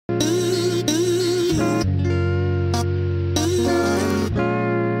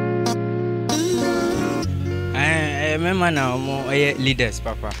man na leaders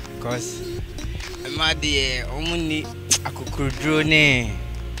papa because ma de omuni akokrodro ne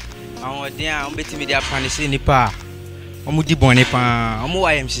awon de an betimi de apanise nipa omudi bone pa omo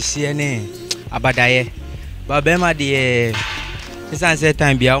YMCC ne abadaye ba be ma de isan say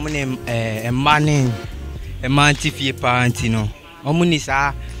time bia omune emane emantifie pa antino omuni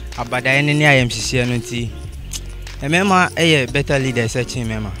sa abadaye ne YMCC no nti emema better leaders searching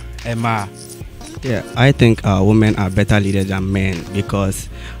mema ema. Yeah, I think women are better leaders than men because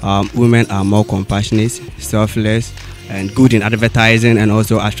women are more compassionate, selfless, and good in advertising and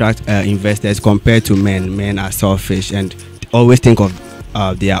also attract investors compared to men. Men are selfish and always think of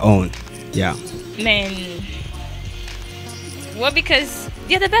their own. Yeah. Men. Well, because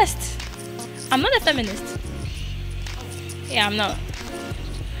they're the best. I'm not a feminist. Yeah, I'm not.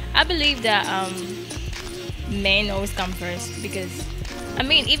 I believe that men always come first because I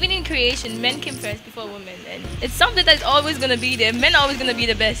mean, even in creation, men came first before women, and it's something that's always gonna be there. Men are always gonna be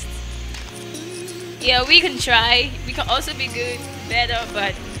the best. Yeah, we can try. We can also be good, better,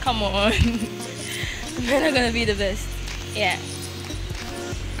 but come on, men are gonna be the best. Yeah.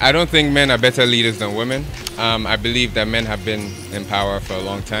 I don't think men are better leaders than women. I believe that men have been in power for a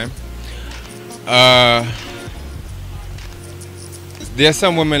long time. There are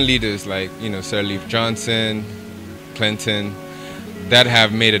some women leaders like Sir Leif Johnson, Clinton, that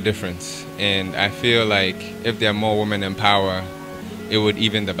have made a difference, and I feel like if there are more women in power, it would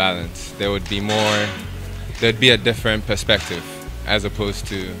even the balance. There'd be a different perspective as opposed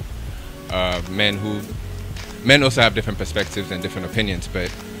to men also have different perspectives and different opinions, but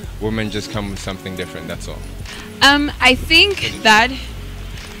women just come with something different, that's all. I think that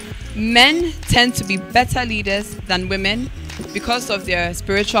men tend to be better leaders than women because of their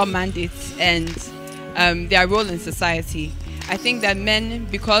spiritual mandates and their role in society. I think that men,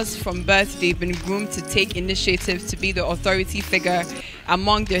 because from birth they've been groomed to take initiative, to be the authority figure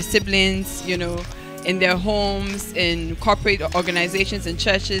among their siblings, in their homes, in corporate organizations, in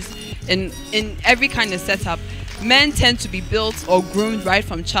churches, in every kind of setup. Men tend to be built or groomed right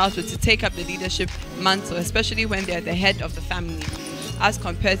from childhood to take up the leadership mantle, especially when they're the head of the family, as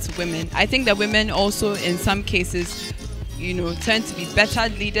compared to women. I think that women also, in some cases, tend to be better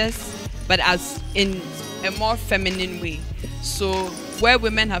leaders, but as in a more feminine way. So where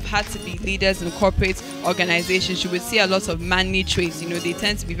women have had to be leaders in corporate organizations, you would see a lot of manly traits. They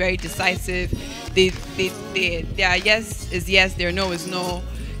tend to be very decisive. Their yes is yes, their no is no.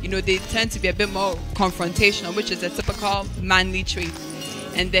 They tend to be a bit more confrontational, which is a typical manly trait.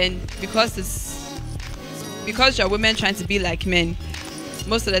 And then because you're women trying to be like men,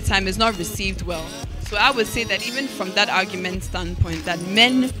 most of the time it's not received well. So I would say that even from that argument standpoint, that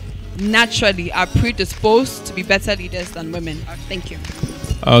men naturally are predisposed to be better leaders than women. Thank you.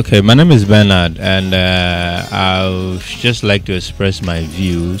 Okay, my name is Bernard, and I would just like to express my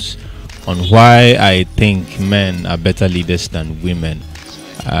views on why I think men are better leaders than women.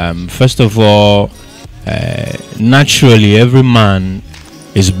 First of all, naturally every man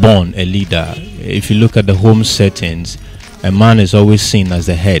is born a leader. If you look at the home settings, a man is always seen as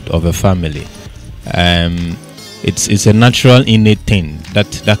the head of a family. It's a natural innate thing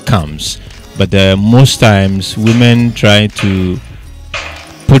that comes, but most times women try to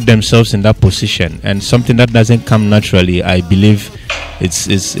put themselves in that position, and something that doesn't come naturally, I believe it's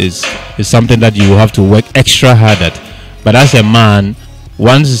something that you have to work extra hard at. But as a man,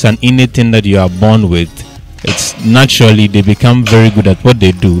 once it's an innate thing that you are born with, it's naturally they become very good at what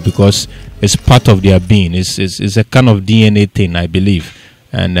they do because it's part of their being. It's a kind of DNA thing, I believe.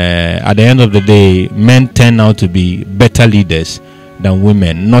 And at the end of the day, men turn out to be better leaders than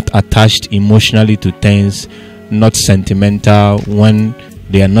women, not attached emotionally to things, not sentimental when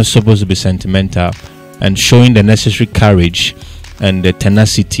they are not supposed to be sentimental, and showing the necessary courage and the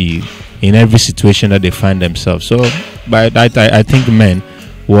tenacity in every situation that they find themselves. So by that, I think men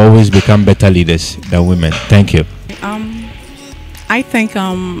will always become better leaders than women. Thank you. I think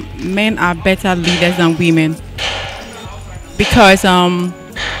men are better leaders than women because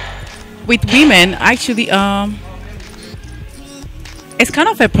with women, actually, it's kind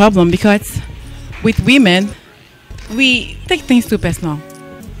of a problem because with women, we take things too personal.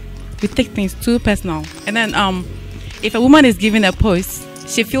 And then if a woman is given a post,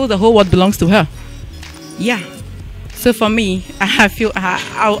 she feels the whole world belongs to her. Yeah. So for me, I feel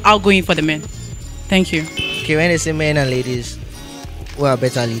I'll go in for the men. Thank you. Okay, when they say men and ladies who are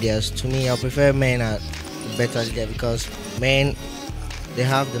better leaders, to me, I prefer men are better leaders because men, they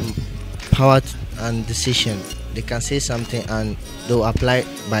have the power and decision. They can say something and they'll apply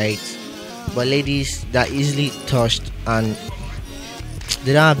by it. But ladies, they're easily touched and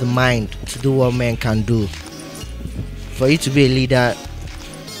they don't have the mind to do what men can do. for you to be a leader,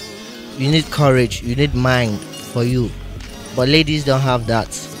 you need courage, you need mind for you. But ladies don't have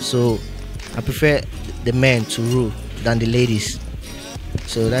that. So I prefer the men to rule than the ladies.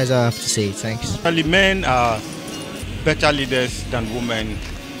 So that's all I have to say. Thanks. Actually, men are better leaders than women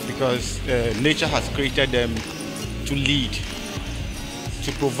because nature has created them to lead,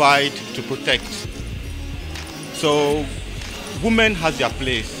 to provide, to protect. So women has their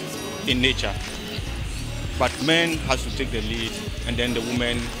place in nature, but men has to take the lead, and then the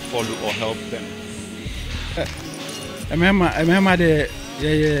women follow or help them. Remember the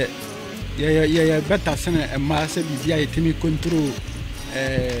better son and master be timi control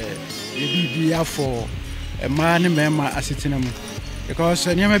be for a man and member asitinum because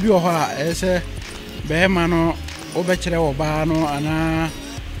never be as a bearmano obechere obano and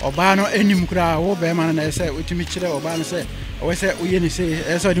obano any mukra or bearman and I said with Michelle Obano say or say we say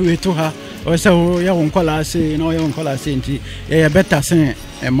as I do it to her or so young color say no young color saint a better son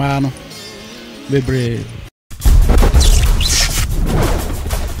and man be brave.